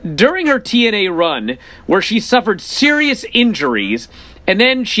during her TNA run where she suffered serious injuries, and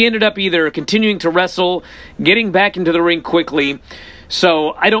then she ended up either continuing to wrestle, getting back into the ring quickly.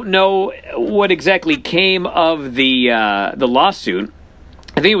 So I don't know what exactly came of the lawsuit.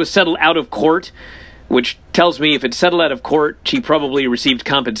 I think it was settled out of court, which tells me if it's settled out of court, she probably received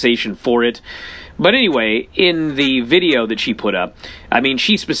compensation for it. But anyway, in the video that she put up, I mean,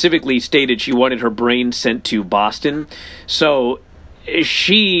 she specifically stated she wanted her brain sent to Boston. So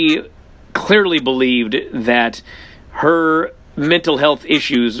she clearly believed that her mental health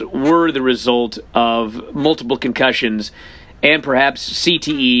issues were the result of multiple concussions and perhaps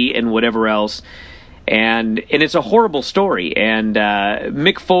CTE and whatever else. And it's a horrible story. And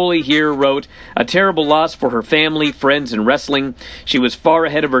Mick Foley here wrote, "A terrible loss for her family, friends, and wrestling. She was far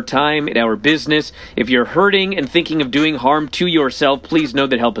ahead of her time in our business. If you're hurting and thinking of doing harm to yourself, please know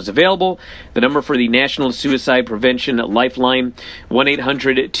that help is available. The number for the National Suicide Prevention Lifeline,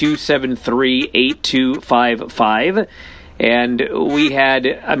 1-800-273-8255. And we had,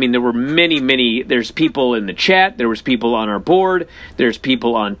 I mean, there were many, there's people in the chat, there was people on our board, there's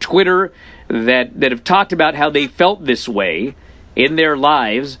people on Twitter that have talked about how they felt this way in their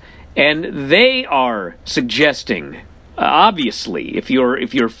lives, and they are suggesting, obviously, if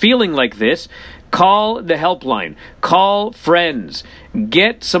you're feeling like this, call the helpline, call friends,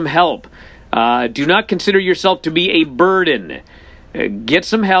 get some help. Do not consider yourself to be a burden. Get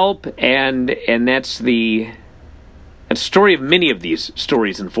some help, and that's the story of many of these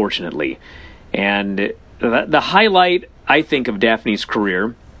stories, unfortunately. And the highlight, I think, of Daffney's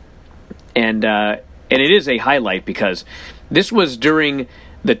career, and it is a highlight because this was during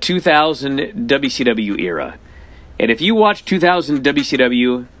the 2000 WCW era. And if you watch 2000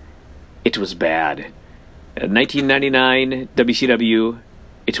 WCW, it was bad. 1999 WCW,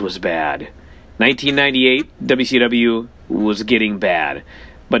 it was bad. 1998 WCW was getting bad.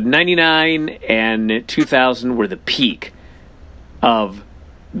 But 99 and 2000 were the peak of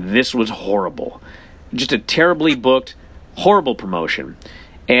this was horrible. Just a terribly booked, horrible promotion.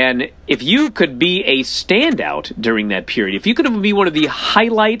 And if you could be a standout during that period, if you could be one of the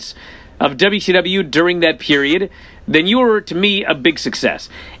highlights of WCW during that period, then you were, to me, a big success.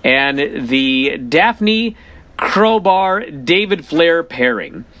 And the Daffney, Crowbar, David Flair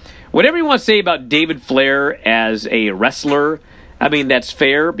pairing, whatever you want to say about David Flair as a wrestler, I mean, that's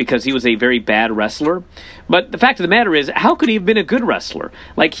fair because he was a very bad wrestler. But the fact of the matter is, how could he have been a good wrestler?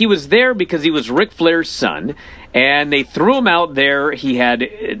 Like, he was there because he was Ric Flair's son, and they threw him out there. He had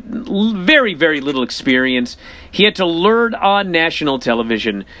very, very little experience. He had to learn on national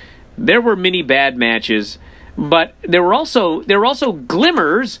television. There were many bad matches, but there were also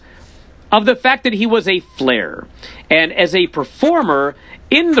glimmers of the fact that he was a Flair. And as a performer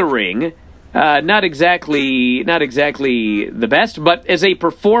in the ring, not exactly the best, but as a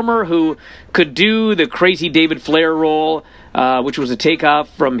performer who could do the crazy David Flair role, which was a takeoff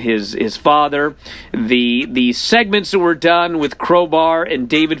from his father. The segments that were done with Crowbar and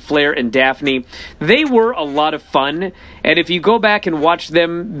David Flair and Daffney, they were a lot of fun. And if you go back and watch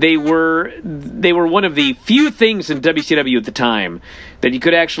them, they were one of the few things in WCW at the time that you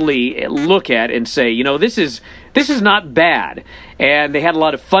could actually look at and say, you know, this is not bad. And they had a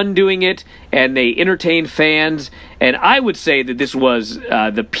lot of fun doing it, and they entertained fans. And I would say that this was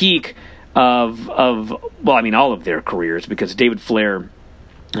the peak of well, I mean, all of their careers, because David Flair,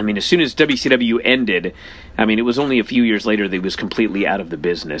 I mean, as soon as WCW ended, I mean, it was only a few years later that he was completely out of the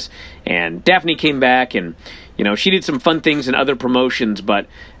business. And Daffney came back, and, you know, she did some fun things in other promotions, but,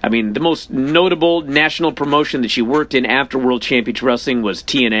 I mean, the most notable national promotion that she worked in after World Championship Wrestling was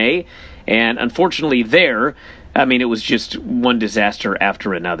TNA, and unfortunately there, I mean, it was just one disaster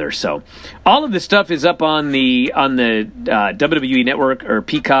after another. So, all of this stuff is up on the WWE Network or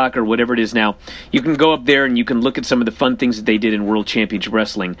Peacock or whatever it is now. You can go up there and you can look at some of the fun things that they did in World Championship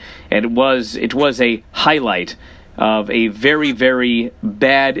Wrestling. And it was a highlight of a very, very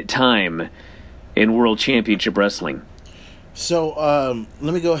bad time in World Championship Wrestling. So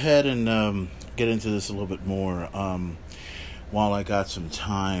let me go ahead and get into this a little bit more while I got some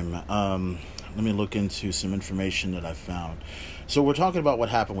time. Let me look into some information that I found. So we're talking about what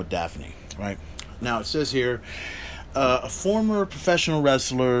happened with Daffney, right? Now it says here, a former professional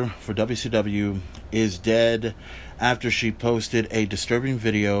wrestler for WCW is dead after she posted a disturbing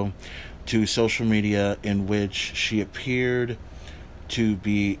video to social media in which she appeared to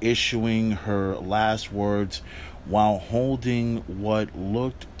be issuing her last words while holding what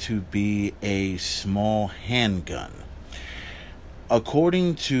looked to be a small handgun.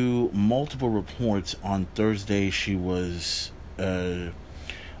 According to multiple reports on Thursday, she was she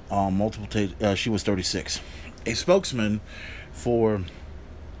was 36. A spokesman for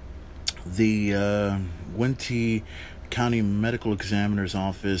the Winty County Medical Examiner's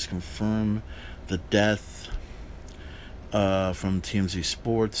Office confirmed the death from TMZ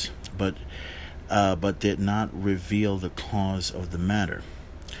Sports, but did not reveal the cause of the matter.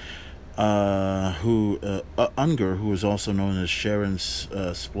 Unger, who is also known as Sharon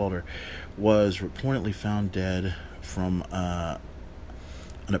Splotter, was reportedly found dead from an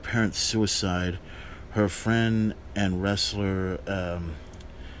apparent suicide. Her friend and wrestler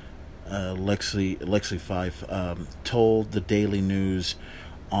Lexi Fife told the Daily News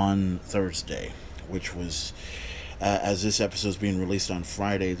on Thursday, which was, as this episode is being released on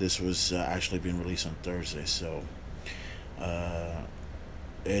Friday, this was actually being released on Thursday. So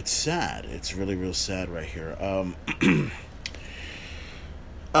it's sad. It's really real sad right here.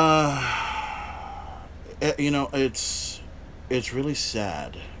 It's really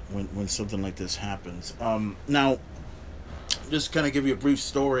sad when something like this happens. Now, just kind of give you a brief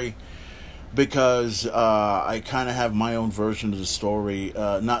story, because I kind of have my own version of the story.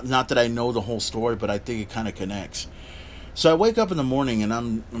 Not that I know the whole story, but I think it kind of connects. So I wake up in the morning and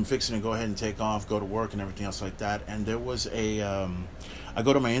I'm fixing to go ahead and take off, go to work and everything else like that. And there was I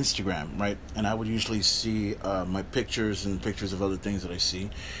go to my Instagram, right? And I would usually see my pictures and pictures of other things that I see.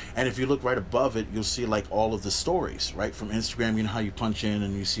 And if you look right above it, you'll see like all of the stories, right? From Instagram, you know how you punch in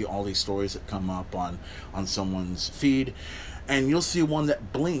and you see all these stories that come up on someone's feed. And you'll see one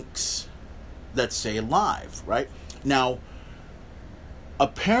that blinks that say live, right? Now,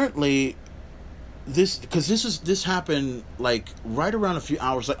 apparently, this happened like right around a few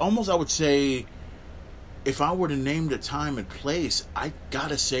hours, like almost, I would say, if I were to name the time and place, I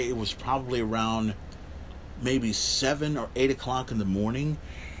gotta say it was probably around maybe 7 or 8 o'clock in the morning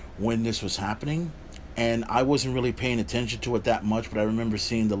when this was happening. And I wasn't really paying attention to it that much, but I remember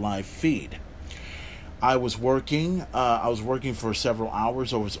seeing the live feed. I was working for several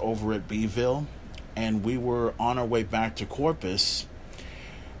hours. I was over at Beeville, and we were on our way back to Corpus.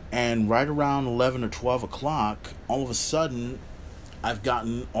 And right around 11 or 12 o'clock, all of a sudden, I've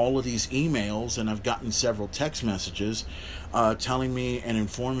gotten all of these emails, and I've gotten several text messages telling me and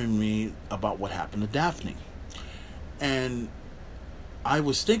informing me about what happened to Daffney. And I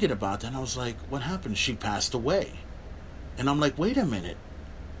was thinking about that, and I was like, what happened? She passed away. And I'm like, wait a minute.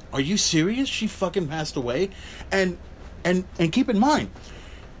 Are you serious? She fucking passed away? And keep in mind,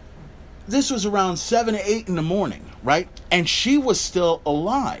 this was around 7 or 8 in the morning, right? And she was still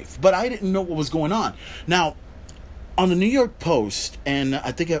alive, but I didn't know what was going on. Now, on the New York Post, and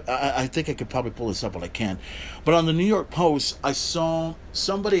I think I could probably pull this up, but I can't. But on the New York Post, I saw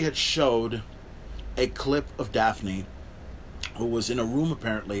somebody had showed a clip of Daffney, who was in a room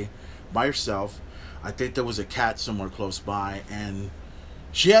apparently by herself. I think there was a cat somewhere close by, and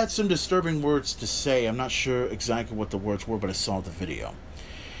she had some disturbing words to say. I'm not sure exactly what the words were, but I saw the video.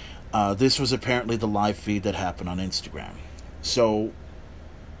 This was apparently the live feed that happened on Instagram. So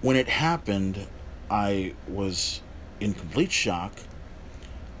when it happened, I was in complete shock.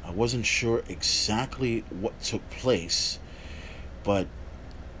 I wasn't sure exactly what took place, but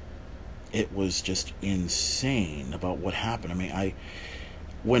it was just insane about what happened. I mean,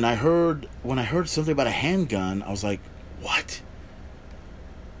 when I heard something about a handgun, I was like, what?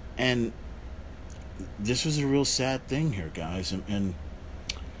 And this was a real sad thing here, guys. And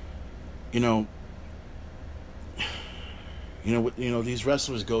you know, these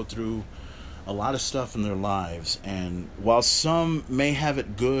wrestlers go through a lot of stuff in their lives, and while some may have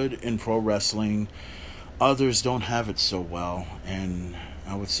it good in pro wrestling, others don't have it so well, and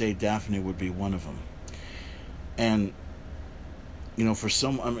I would say Daffney would be one of them. And for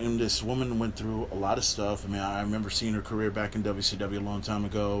some, I mean, this woman went through a lot of stuff. I mean, I remember seeing her career back in WCW a long time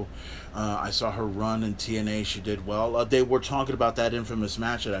ago. I saw her run in TNA. She did well. They were talking about that infamous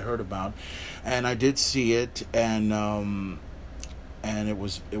match that I heard about, and I did see it, and it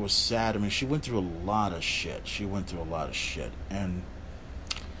was sad. I mean, she went through a lot of shit. And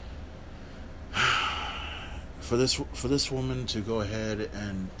for this woman to go ahead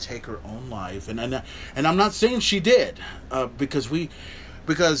and take her own life, and I'm not saying she did, because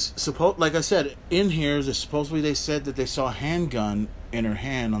like I said in here, supposedly they said that they saw a handgun in her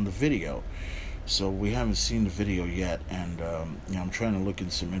hand on the video. So we haven't seen the video yet, and I'm trying to look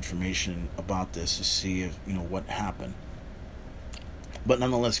into some information about this to see if what happened. But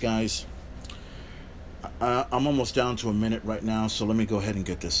nonetheless, guys, I'm almost down to a minute right now, so let me go ahead and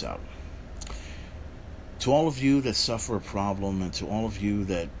get this out. To all of you that suffer a problem, and to all of you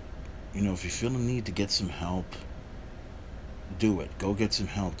that, if you feel a need to get some help, do it. Go get some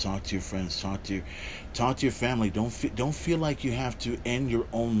help. Talk to your friends. Talk to your family. Don't feel like you have to end your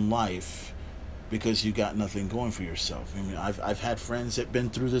own life because you got nothing going for yourself. I mean, I've had friends that been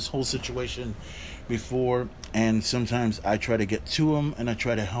through this whole situation before, and sometimes I try to get to them and I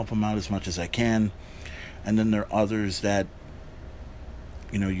try to help them out as much as I can. And then there are others that,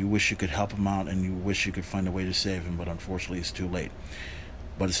 you wish you could help them out and you wish you could find a way to save them, but unfortunately it's too late.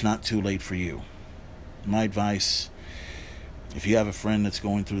 But it's not too late for you. My advice, if you have a friend that's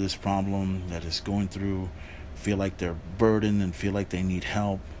going through this problem, that is feel like they're burdened and feel like they need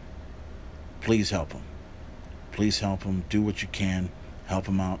help, please help them. Please help them. Do what you can. Help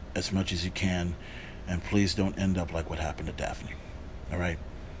them out as much as you can. And please don't end up like what happened to Daphne. All right?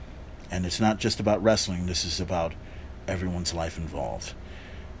 And it's not just about wrestling. This is about everyone's life involved.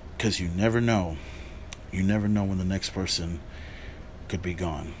 Because you never know. You never know when the next person could be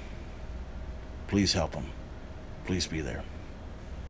gone. Please help them. Please be there.